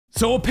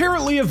So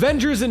apparently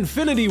Avengers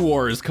Infinity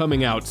War is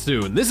coming out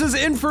soon. This is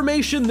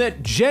information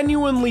that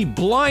genuinely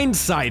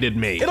blindsided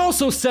me. It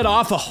also set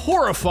off a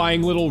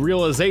horrifying little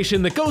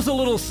realization that goes a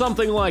little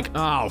something like,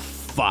 oh,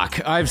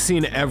 fuck, I've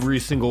seen every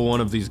single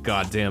one of these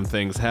goddamn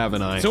things,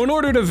 haven't I? So in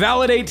order to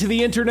validate to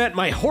the internet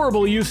my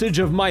horrible usage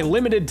of my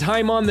limited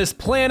time on this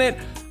planet,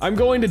 I'm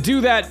going to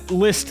do that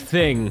list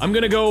thing. I'm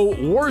gonna go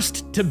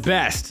worst to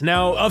best.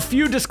 Now, a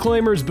few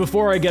disclaimers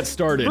before I get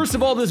started. First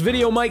of all, this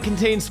video might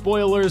contain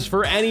spoilers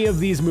for any of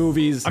these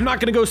movies. I'm not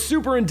gonna go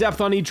super in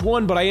depth on each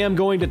one, but I am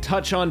going to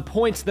touch on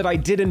points that I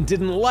did and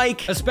didn't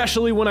like,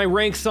 especially when I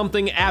rank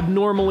something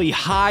abnormally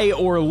high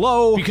or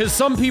low, because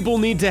some people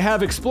need to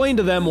have explained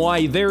to them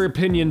why their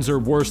opinions are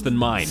worse than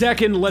mine.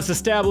 Second, let's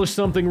establish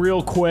something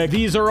real quick.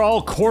 These are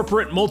all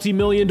corporate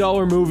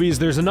multi-million-dollar movies.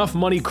 There's enough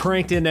money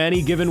cranked into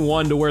any given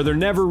one to where they're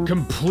never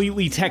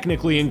completely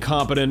technically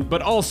incompetent,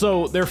 but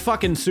also they're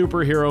fucking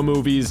superhero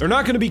movies. They're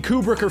not gonna be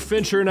Kubrick or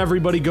Fincher and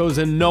everybody goes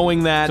in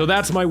knowing that, so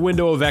that's my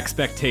window of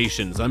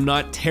expectations. I'm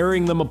not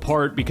tearing them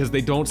apart because they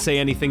don't say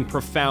anything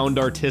profound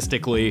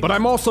artistically, but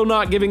I'm also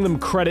not giving them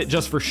credit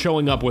just for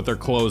showing up with their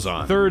clothes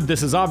on. Third,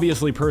 this is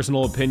obviously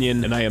personal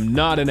opinion, and I am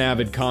not an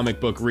avid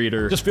comic book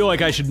reader. Just feel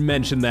like I should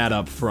mention that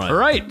up front.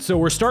 Alright, so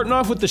we're starting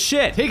off with the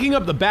shit. Taking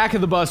up the back of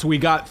the bus, we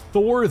got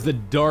Thor: The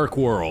Dark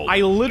World.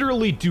 I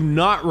literally do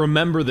not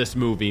remember this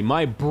movie.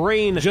 My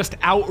brain just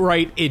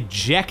outright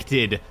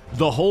ejected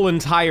the whole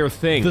entire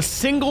thing. The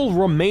single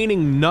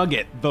remaining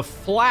nugget, the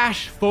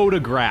flash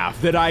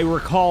photograph that I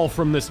recall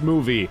from this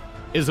movie,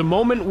 is a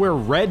moment where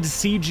red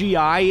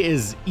CGI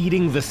is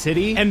eating the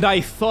city, and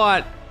I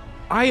thought,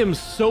 I am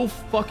so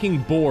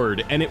fucking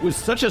bored, and it was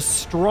such a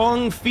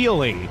strong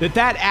feeling that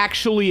that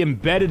actually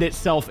embedded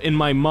itself in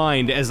my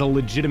mind as a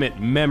legitimate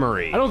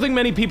memory. I don't think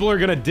many people are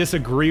gonna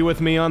disagree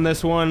with me on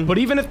this one, but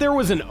even if there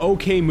was an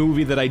okay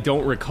movie that I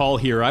don't recall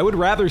here, I would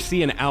rather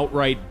see an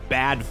outright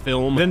bad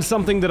film than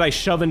something that I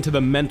shove into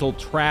the mental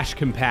trash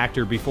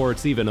compactor before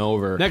it's even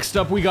over. Next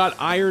up, we got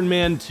Iron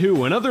Man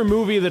 2, another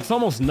movie that's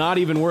almost not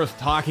even worth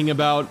talking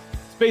about.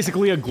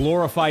 Basically a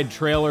glorified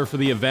trailer for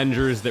the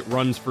Avengers that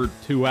runs for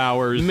 2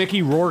 hours.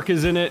 Mickey Rourke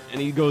is in it, and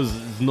he goes,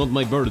 "It's not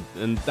my bird,"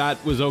 and that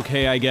was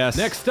okay, I guess.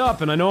 Next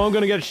up, and I know I'm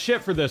gonna get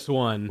shit for this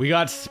one, we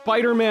got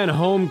Spider-Man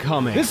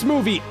Homecoming. This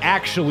movie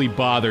actually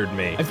bothered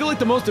me. I feel like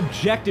the most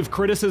objective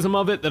criticism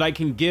of it that I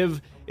can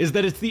give is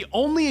that it's the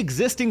only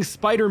existing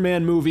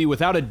Spider-Man movie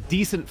without a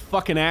decent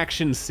fucking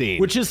action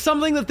scene, which is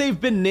something that they've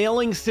been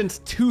nailing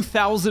since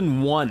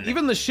 2001.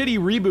 Even the shitty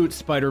reboot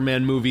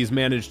Spider-Man movies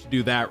managed to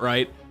do that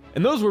right.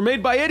 And those were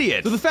made by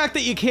idiots. So the fact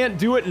that you can't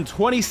do it in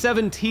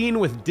 2017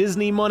 with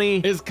Disney money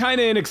is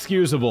kinda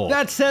inexcusable.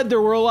 That said, there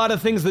were a lot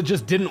of things that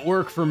just didn't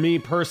work for me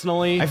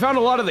personally. I found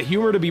a lot of the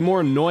humor to be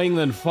more annoying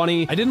than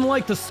funny. I didn't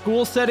like the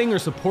school setting or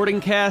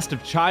supporting cast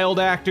of child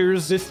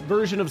actors. This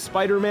version of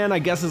Spider-Man, I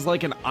guess, is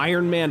like an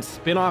Iron Man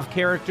spin-off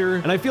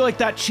character, and I feel like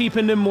that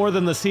cheapened him more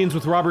than the scenes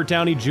with Robert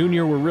Downey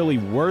Jr. were really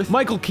worth.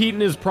 Michael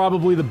Keaton is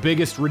probably the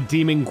biggest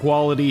redeeming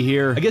quality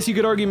here. I guess you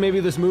could argue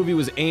maybe this movie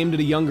was aimed at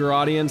a younger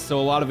audience, so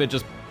a lot of it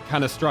just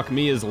kind of struck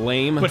me as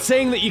lame. But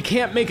saying that you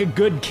can't make a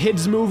good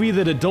kids movie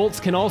that adults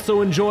can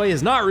also enjoy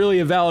is not really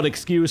a valid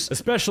excuse,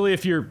 especially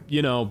if you're,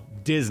 you know,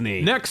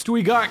 Disney. Next,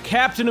 we got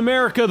Captain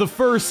America, the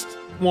first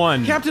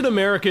one. Captain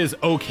America is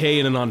okay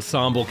in an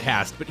ensemble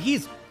cast, but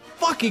he's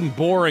fucking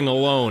boring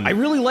alone. I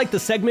really like the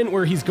segment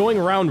where he's going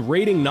around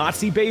raiding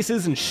Nazi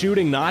bases and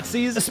shooting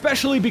Nazis,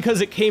 especially because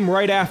it came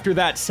right after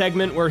that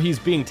segment where he's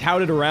being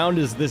touted around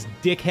as this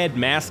dickhead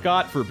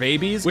mascot for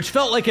babies, which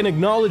felt like an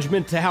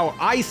acknowledgement to how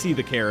I see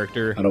the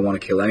character. I don't want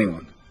to kill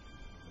anyone.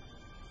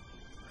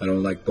 I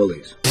don't like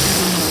bullies.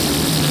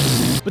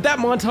 But that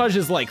montage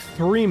is like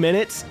 3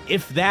 minutes,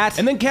 if that,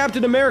 and then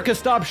Captain America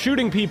stops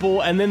shooting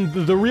people, and then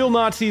the real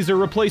Nazis are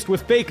replaced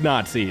with fake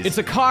Nazis. It's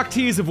a cock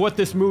tease of what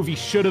this movie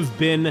should have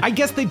been. I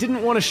guess they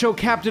didn't want to show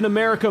Captain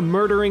America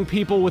murdering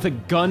people with a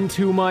gun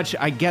too much,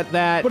 I get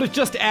that, but it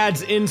just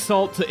adds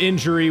insult to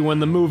injury when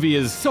the movie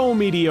is so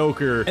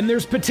mediocre, and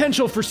there's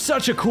potential for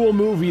such a cool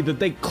movie that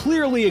they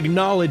clearly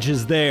acknowledge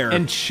is there,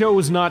 and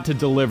chose not to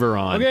deliver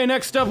on. Okay,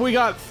 next up we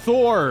got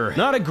Thor.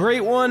 Not a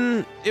great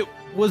one. It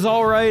was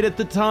alright at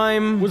the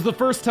time. Was the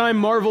first time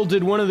Marvel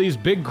did one of these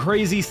big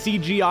crazy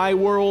CGI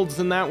worlds,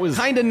 and that was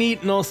kinda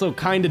neat and also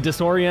kinda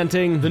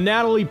disorienting. The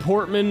Natalie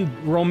Portman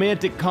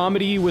romantic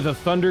comedy with a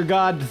thunder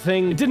god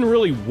thing, it didn't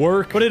really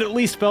work, but it at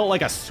least felt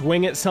like a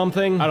swing at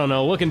something. I don't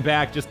know, looking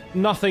back, just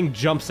nothing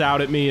jumps out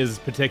at me as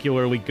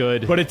particularly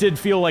good, but it did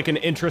feel like an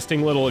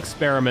interesting little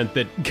experiment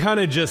that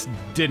kinda just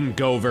didn't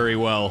go very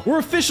well. We're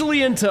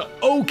officially into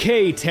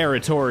okay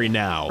territory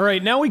now.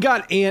 Alright, now we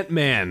got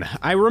Ant-Man.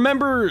 I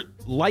remember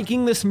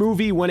liking this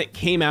movie when it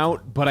came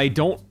out, but I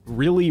don't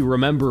really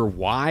remember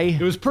why.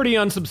 It was pretty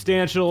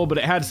unsubstantial, but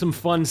it had some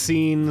fun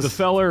scenes. The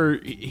feller,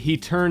 he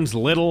turns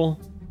little,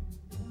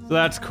 so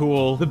that's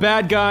cool. The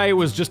bad guy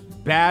was just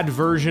bad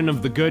version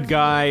of the good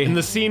guy. In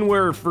the scene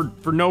where, for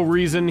no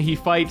reason, he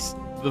fights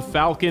the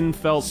Falcon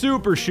felt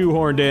super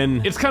shoehorned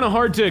in. It's kind of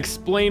hard to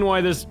explain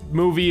why this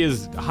movie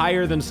is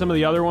higher than some of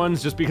the other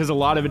ones, just because a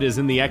lot of it is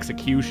in the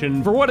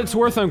execution. For what it's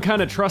worth, I'm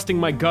kind of trusting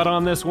my gut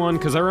on this one,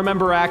 because I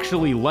remember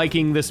actually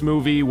liking this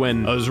movie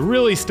when I was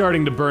really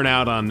starting to burn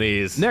out on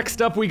these.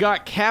 Next up, we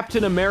got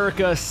Captain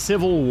America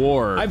Civil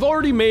War. I've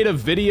already made a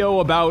video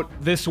about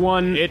this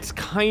one. It's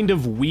kind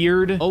of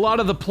weird. A lot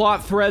of the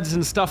plot threads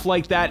and stuff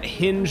like that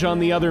hinge on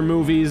the other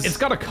movies. It's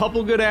got a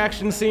couple good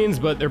action scenes,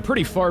 but they're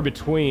pretty far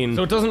between,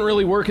 so it doesn't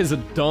really work as a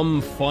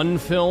dumb, fun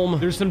film.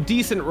 There's some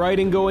decent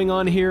writing going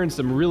on here and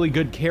some really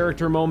good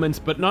character moments,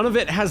 but none of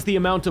it has the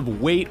amount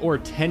of weight or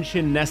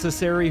tension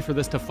necessary for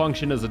this to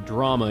function as a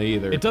drama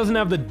either. It doesn't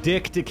have the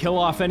dick to kill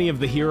off any of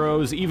the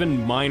heroes,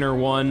 even minor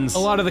ones. A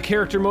lot of the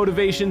character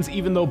motivations,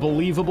 even though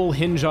believable,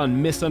 hinge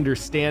on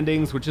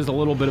misunderstandings, which is a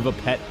little bit of a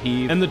pet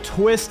peeve. And the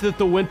twist that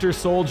the Winter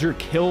Soldier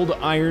killed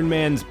Iron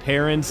Man's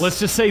parents, let's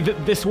just say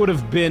that this would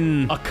have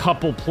been a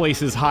couple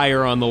places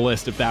higher on the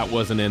list if that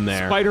wasn't in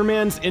there.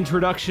 Spider-Man's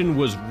introduction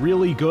was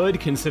really good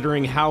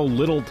considering how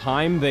little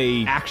time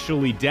they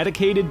actually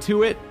dedicated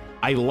to it.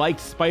 I liked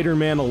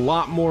Spider-Man a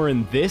lot more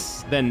in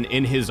this than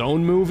in his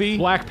own movie.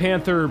 Black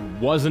Panther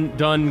wasn't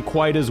done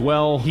quite as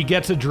well. He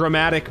gets a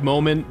dramatic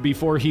moment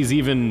before he's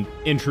even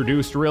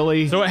introduced,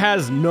 really. So it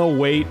has no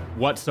weight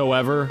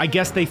whatsoever. I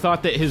guess they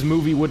thought that his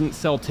movie wouldn't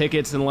sell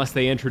tickets unless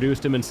they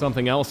introduced him in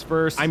something else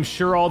first. I'm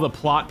sure all the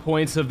plot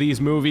points of these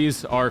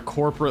movies are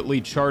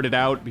corporately charted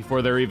out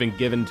before they're even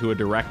given to a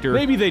director.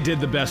 Maybe they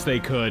did the best they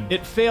could.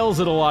 It fails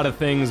at a lot of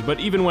things, but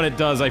even when it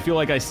does, I feel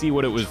like I see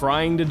what it was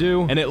trying to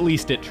do, and at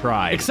least it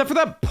tried. Except for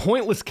that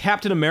pointless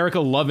Captain America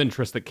love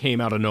interest that came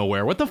out of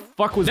nowhere. What the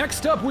fuck was...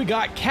 Next up, we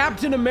got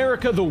Captain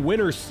America the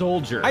Winter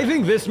Soldier. I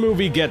think this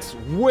movie gets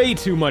way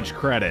too much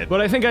credit,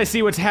 but I think I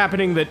see what's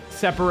happening that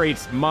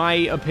separates my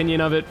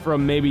opinion of it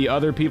from maybe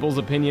other people's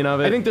opinion of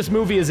it. I think this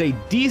movie is a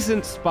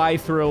decent spy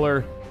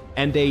thriller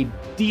and a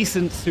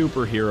decent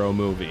superhero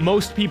movie.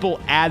 Most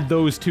people add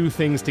those two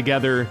things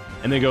together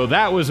and they go,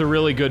 that was a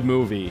really good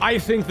movie. I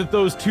think that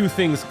those two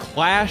things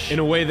clash in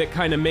a way that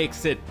kind of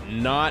makes it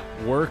not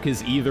work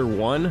as either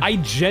one. I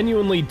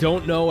genuinely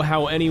don't know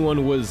how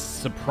anyone was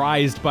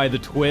surprised by the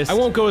twist. I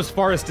won't go as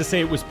far as to say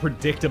it was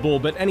predictable,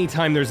 but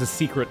anytime there's a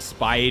secret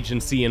spy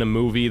agency in a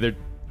movie, they're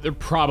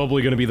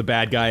probably gonna be the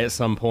bad guy at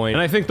some point.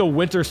 And I think the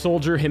Winter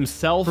Soldier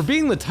himself, for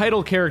being the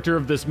title character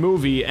of this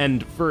movie,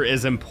 and for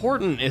as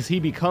important as he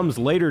becomes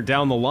later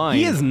down the line,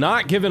 he is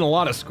not given a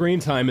lot of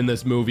screen time in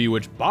this movie,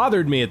 which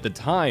bothered me at the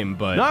time,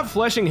 but not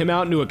fleshing him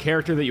out into a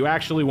character that you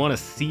actually want to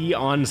see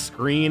on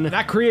screen,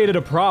 that created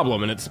a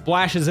problem, and it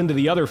splashes into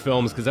the other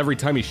films, because every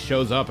time he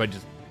shows up,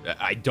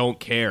 I don't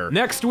care.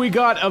 Next, we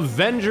got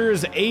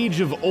Avengers Age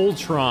of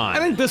Ultron. I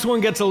think this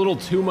one gets a little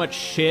too much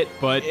shit,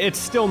 but it's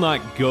still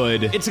not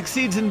good. It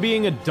succeeds in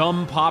being a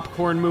dumb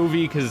popcorn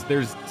movie because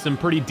there's some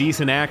pretty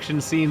decent action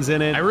scenes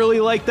in it. I really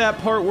like that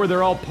part where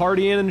they're all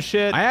partying and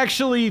shit. I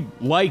actually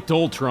liked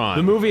Ultron.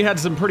 The movie had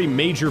some pretty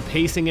major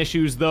pacing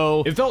issues,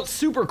 though. It felt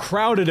super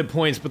crowded at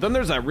points, but then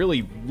there's that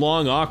really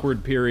long,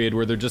 awkward period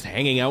where they're just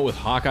hanging out with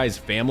Hawkeye's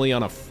family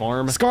on a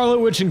farm. Scarlet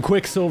Witch and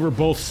Quicksilver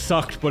both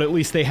sucked, but at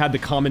least they had the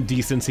common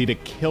decency to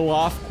kill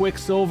off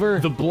Quicksilver.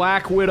 The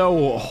Black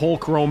Widow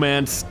Hulk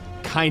romance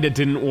kinda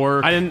didn't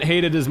work. I didn't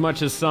hate it as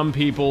much as some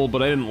people,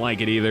 but I didn't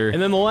like it either.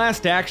 And then the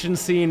last action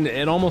scene,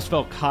 it almost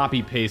felt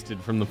copy-pasted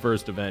from the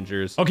first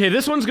Avengers. Okay,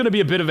 this one's gonna be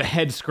a bit of a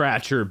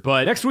head-scratcher,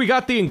 but next we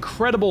got The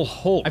Incredible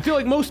Hulk. I feel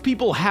like most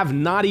people have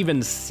not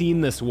even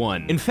seen this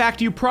one. In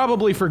fact, you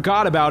probably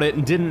forgot about it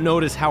and didn't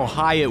notice how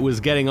high it was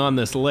getting on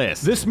this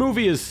list. This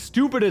movie is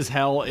stupid as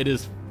hell. It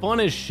is fun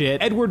as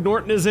shit. Edward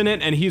Norton is in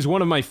it, and he's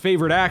one of my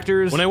favorite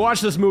actors. When I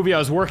watched this movie, I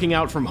was working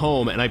out from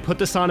home, and I put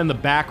this on in the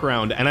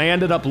background, and I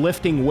ended up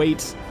lifting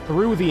weights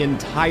through the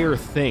entire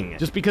thing,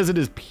 just because it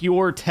is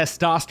pure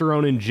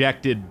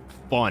testosterone-injected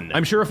fun.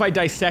 I'm sure if I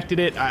dissected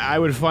it, I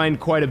would find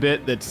quite a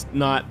bit that's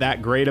not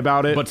that great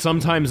about it, but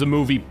sometimes a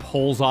movie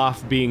pulls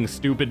off being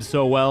stupid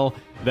so well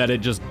that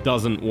it just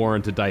doesn't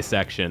warrant a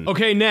dissection.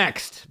 Okay,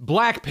 next,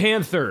 Black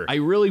Panther. I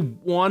really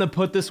want to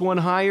put this one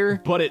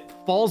higher, but it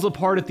falls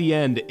apart at the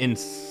end in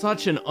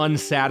such an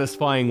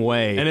unsatisfying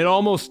way, and it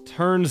almost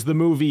turns the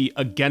movie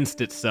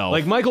against itself.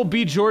 Like, Michael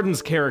B.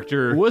 Jordan's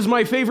character was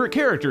my favorite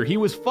character. He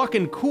was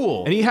fucking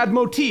cool, and he had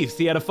motifs.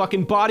 He had a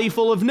fucking body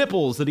full of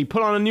nipples that he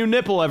put on a new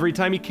nipple every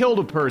time he killed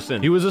a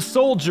person. He was a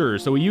soldier,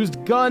 so he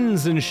used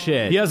guns and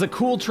shit. He has a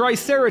cool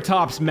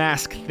Triceratops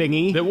mask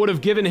thingy that would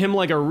have given him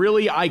like a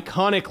really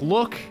iconic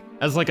look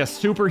as like a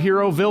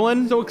superhero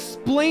villain. So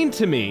explain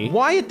to me,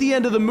 why at the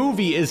end of the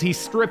movie is he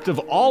stripped of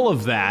all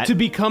of that to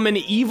become an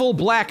evil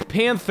Black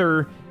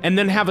Panther and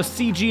then have a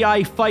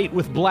CGI fight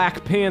with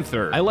Black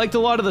Panther? I liked a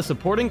lot of the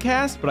supporting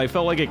cast, but I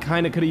felt like it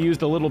kind of could have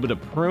used a little bit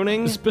of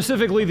pruning.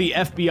 Specifically, the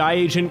FBI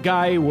agent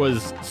guy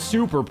was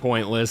super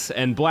pointless,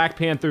 and Black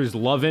Panther's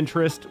love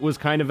interest was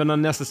kind of an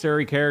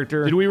unnecessary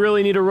character. Did we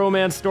really need a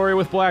romance story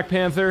with Black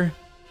Panther?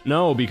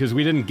 No, because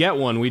we didn't get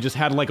one. We just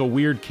had like a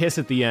weird kiss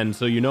at the end,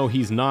 so you know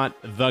he's not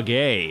the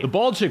gay. The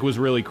bald chick was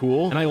really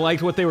cool, and I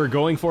liked what they were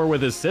going for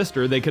with his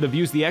sister. They could have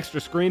used the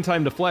extra screen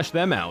time to flesh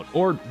them out,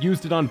 or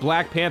used it on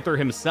Black Panther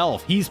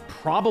himself. He's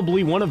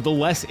probably one of the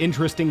less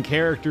interesting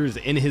characters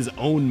in his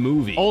own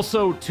movie.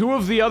 Also, two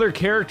of the other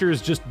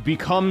characters just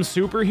become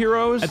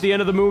superheroes at the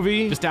end of the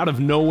movie, just out of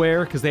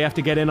nowhere, because they have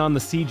to get in on the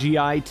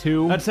CGI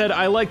too. That said,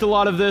 I liked a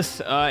lot of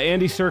this.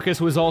 Andy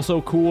Serkis was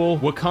also cool.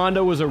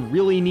 Wakanda was a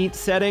really neat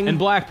setting, and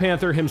Black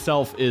Panther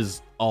himself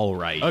is all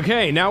right.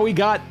 Okay, now we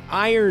got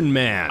Iron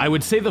Man. I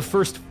would say the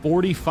first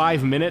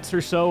 45 minutes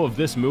or so of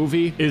this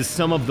movie is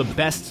some of the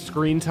best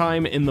screen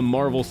time in the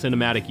Marvel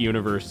Cinematic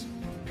Universe.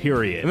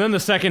 Period. And then the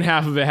second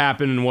half of it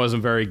happened and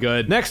wasn't very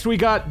good. Next, we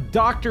got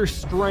Doctor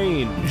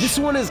Strange. This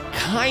one is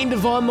kind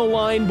of on the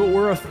line, but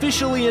we're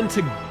officially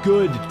into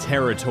good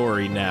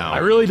territory now. I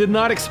really did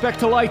not expect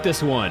to like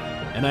this one,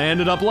 and I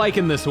ended up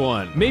liking this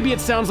one. Maybe it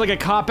sounds like a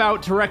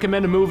cop-out to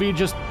recommend a movie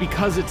just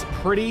because it's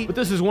pretty, but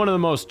this is one of the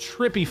most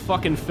trippy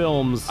fucking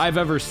films I've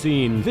ever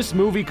seen. This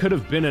movie could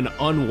have been an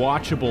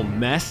unwatchable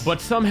mess, but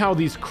somehow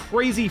these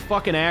crazy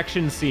fucking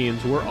action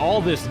scenes where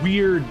all this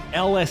weird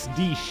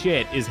LSD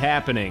shit is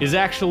happening is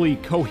actually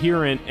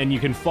coherent and you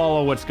can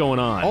follow what's going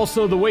on.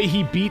 Also, the way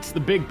he beats the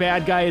big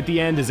bad guy at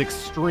the end is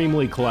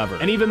extremely clever.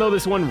 And even though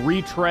this one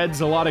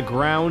retreads a lot of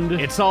ground,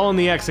 it's all in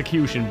the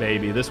execution,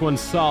 baby. This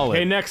one's solid.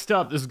 Okay, next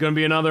up, this is gonna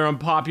be another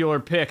unpopular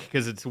pick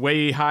because it's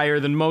way higher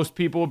than most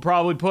people would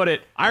probably put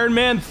it. Iron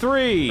Man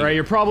 3. All right,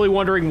 you're probably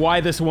wondering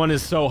why this one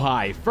is so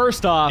high.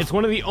 First off, it's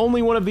one of the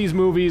only one of these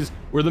movies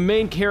where the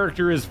main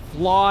character is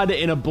flawed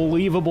in a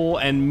believable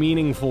and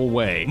meaningful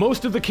way.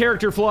 Most of the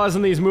character flaws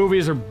in these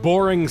movies are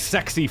boring,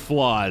 sexy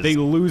flaws. They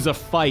lose a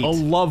fight. A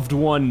loved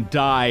one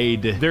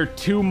died. They're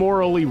too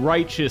morally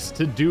righteous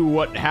to do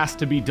what has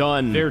to be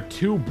done. They're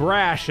too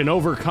brash and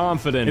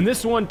overconfident. In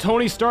this one,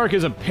 Tony Stark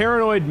is a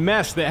paranoid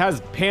mess that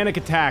has panic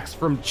attacks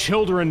from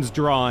children's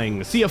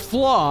drawings. See, a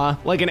flaw,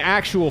 like an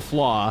actual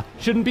flaw,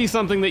 shouldn't be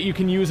something that you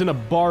can use in a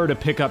bar to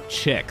pick up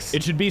chicks.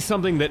 It should be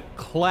something that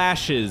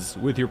clashes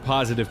with your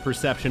positive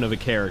perception of a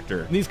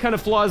character. And these kind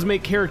of flaws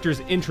make characters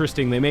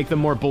interesting. They make them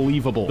more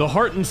believable. The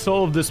heart and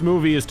soul of this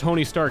movie is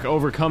Tony Stark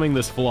overcoming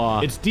this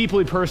flaw. It's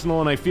deeply personal,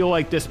 and I feel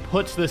like this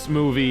puts this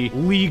movie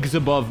leagues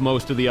above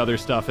most of the other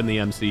stuff in the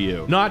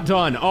MCU. Not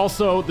done.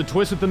 Also, the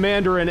twist with the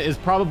Mandarin is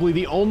probably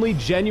the only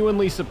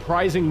genuinely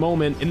surprising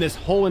moment in this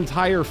whole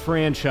entire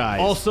franchise.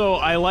 Also,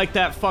 I like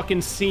that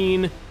fucking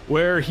scene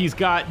where he's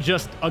got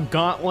just a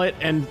gauntlet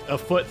and a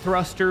foot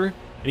thruster, and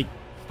he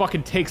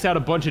fucking takes out a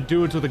bunch of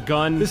dudes with a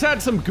gun. This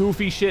had some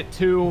goofy shit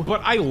too,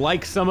 but I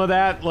like some of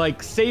that.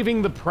 Like,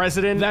 saving the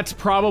president, that's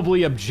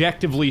probably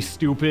objectively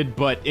stupid,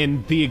 but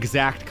in the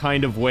exact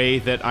kind of way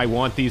that I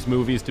want these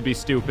movies to be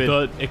stupid.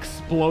 The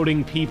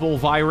exploding people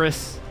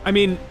virus. I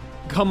mean,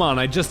 come on,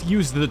 I just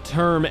used the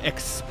term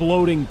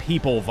exploding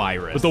people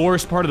virus. But the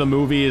worst part of the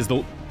movie is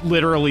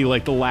literally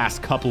like the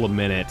last couple of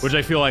minutes, which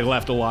I feel like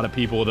left a lot of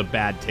people with a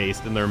bad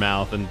taste in their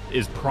mouth and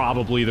is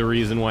probably the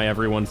reason why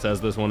everyone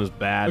says this one is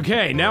bad.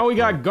 Okay, now we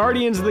got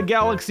Guardians of the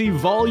Galaxy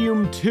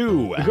Volume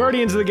 2. The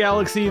Guardians of the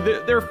Galaxy,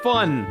 they're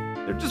fun.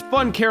 They're just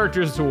fun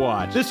characters to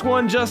watch. This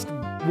one just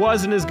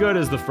wasn't as good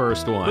as the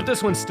first one, but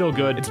this one's still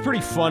good. It's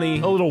pretty funny,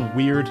 a little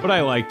weird, but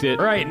I liked it.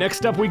 All right,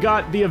 next up we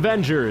got The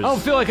Avengers. I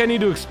don't feel like I need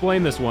to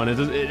explain this one.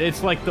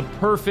 It's like the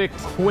perfect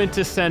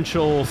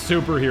quintessential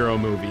superhero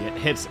movie. It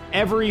hits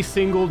every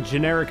single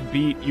generic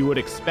beat you would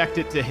expect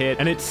it to hit,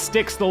 and it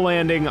sticks the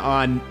landing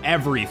on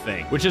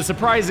everything, which is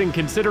surprising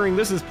considering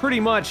this is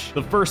pretty much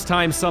the first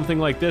time something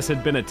like this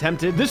had been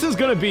attempted. This is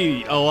gonna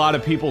be a lot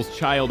of people's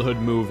childhood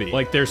movie.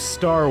 Like, there's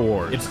Star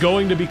Wars. It's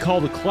going to be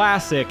called a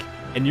classic,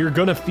 and you're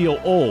gonna feel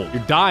old.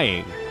 You're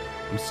dying.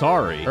 I'm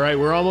sorry. All right,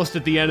 we're almost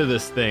at the end of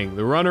this thing.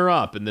 The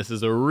runner-up, and this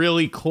is a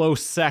really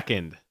close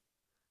second.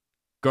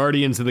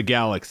 Guardians of the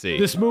Galaxy.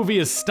 This movie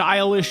is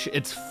stylish,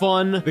 it's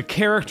fun, the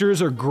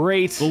characters are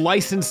great, the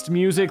licensed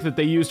music that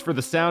they used for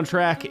the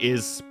soundtrack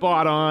is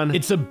spot on.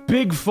 It's a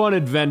big fun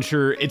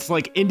adventure. It's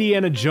like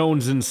Indiana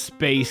Jones in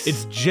space.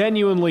 It's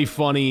genuinely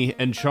funny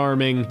and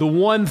charming. The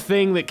one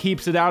thing that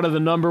keeps it out of the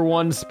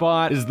 #1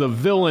 spot is the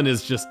villain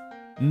is just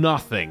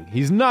nothing.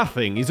 He's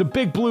nothing. He's a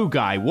big blue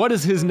guy. What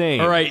is his name?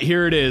 All right,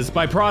 here it is.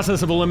 By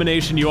process of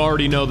elimination, you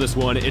already know this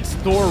one. It's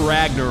Thor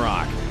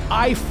Ragnarok.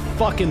 I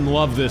fucking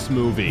love this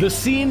movie. The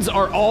scenes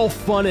are all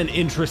fun and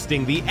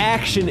interesting. The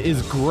action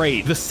is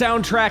great. The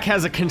soundtrack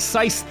has a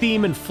concise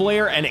theme and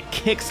flair, and it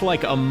kicks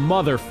like a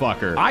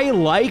motherfucker. I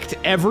liked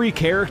every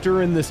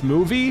character in this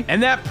movie,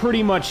 and that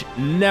pretty much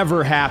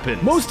never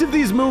happened. Most of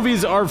these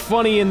movies are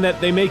funny in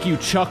that they make you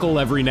chuckle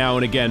every now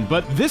and again,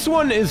 but this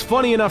one is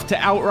funny enough to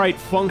outright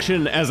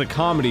function as a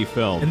comedy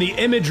film. And the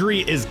imagery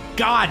is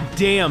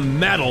goddamn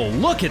metal.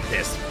 Look at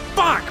this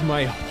knock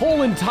my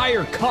whole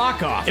entire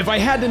cock off. If I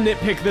had to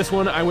nitpick this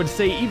one, I would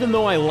say even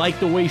though I like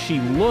the way she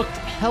looked,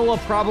 Hela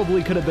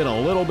probably could have been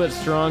a little bit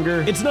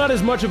stronger. It's not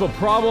as much of a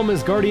problem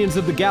as Guardians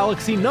of the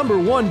Galaxy, number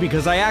 1,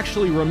 because I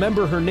actually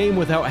remember her name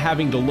without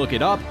having to look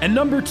it up, and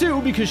number 2,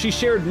 because she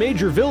shared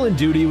major villain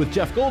duty with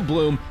Jeff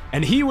Goldblum,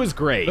 and he was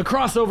great. The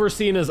crossover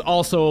scene is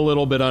also a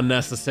little bit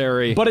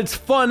unnecessary, but it's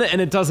fun and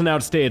it doesn't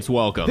outstay its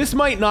welcome. This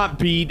might not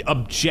be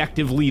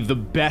objectively the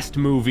best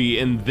movie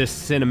in this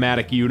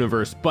cinematic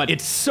universe, but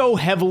it's so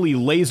heavily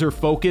laser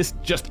focused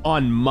just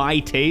on my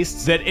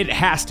tastes that it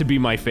has to be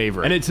my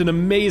favorite. And it's an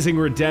amazing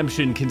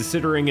redemption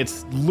considering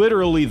it's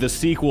literally the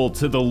sequel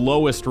to the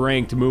lowest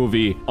ranked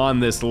movie on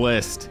this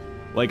list.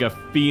 Like a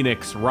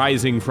phoenix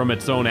rising from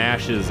its own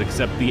ashes,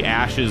 except the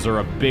ashes are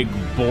a big,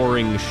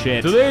 boring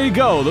shit. So there you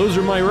go, those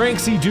are my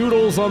ranksy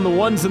doodles on the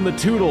ones and the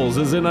toodles,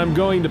 as in I'm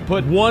going to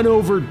put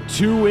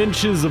 1/2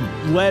 inches of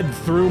lead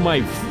through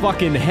my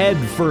fucking head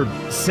for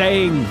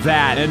saying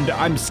that, and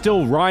I'm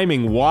still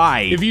rhyming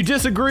why. If you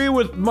disagree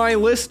with my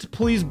list,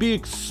 please be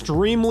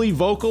extremely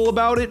vocal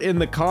about it in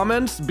the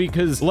comments,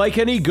 because like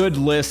any good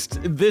list,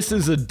 this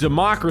is a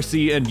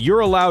democracy and you're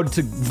allowed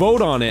to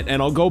vote on it,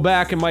 and I'll go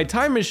back in my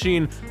time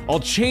machine,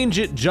 I'll change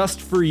it just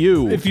for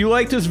you. If you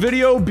like this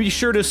video, be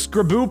sure to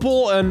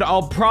scriboople, and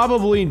I'll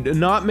probably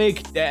not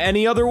make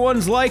any other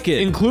ones like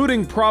it,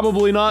 including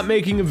probably not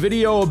making a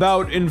video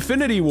about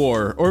Infinity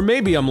War. Or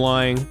maybe I'm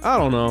lying. I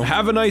don't know.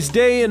 Have a nice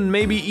day and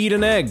maybe eat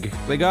an egg.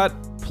 They got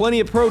plenty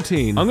of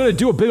protein. I'm gonna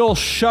do a big ol'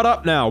 shut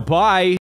up now. Bye.